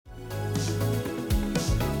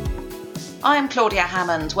I'm Claudia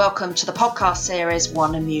Hammond. Welcome to the podcast series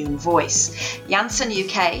One Immune Voice. Janssen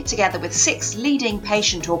UK, together with 6 leading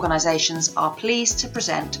patient organisations, are pleased to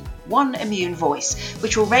present One Immune Voice,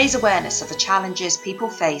 which will raise awareness of the challenges people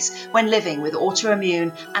face when living with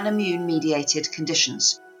autoimmune and immune-mediated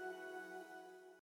conditions.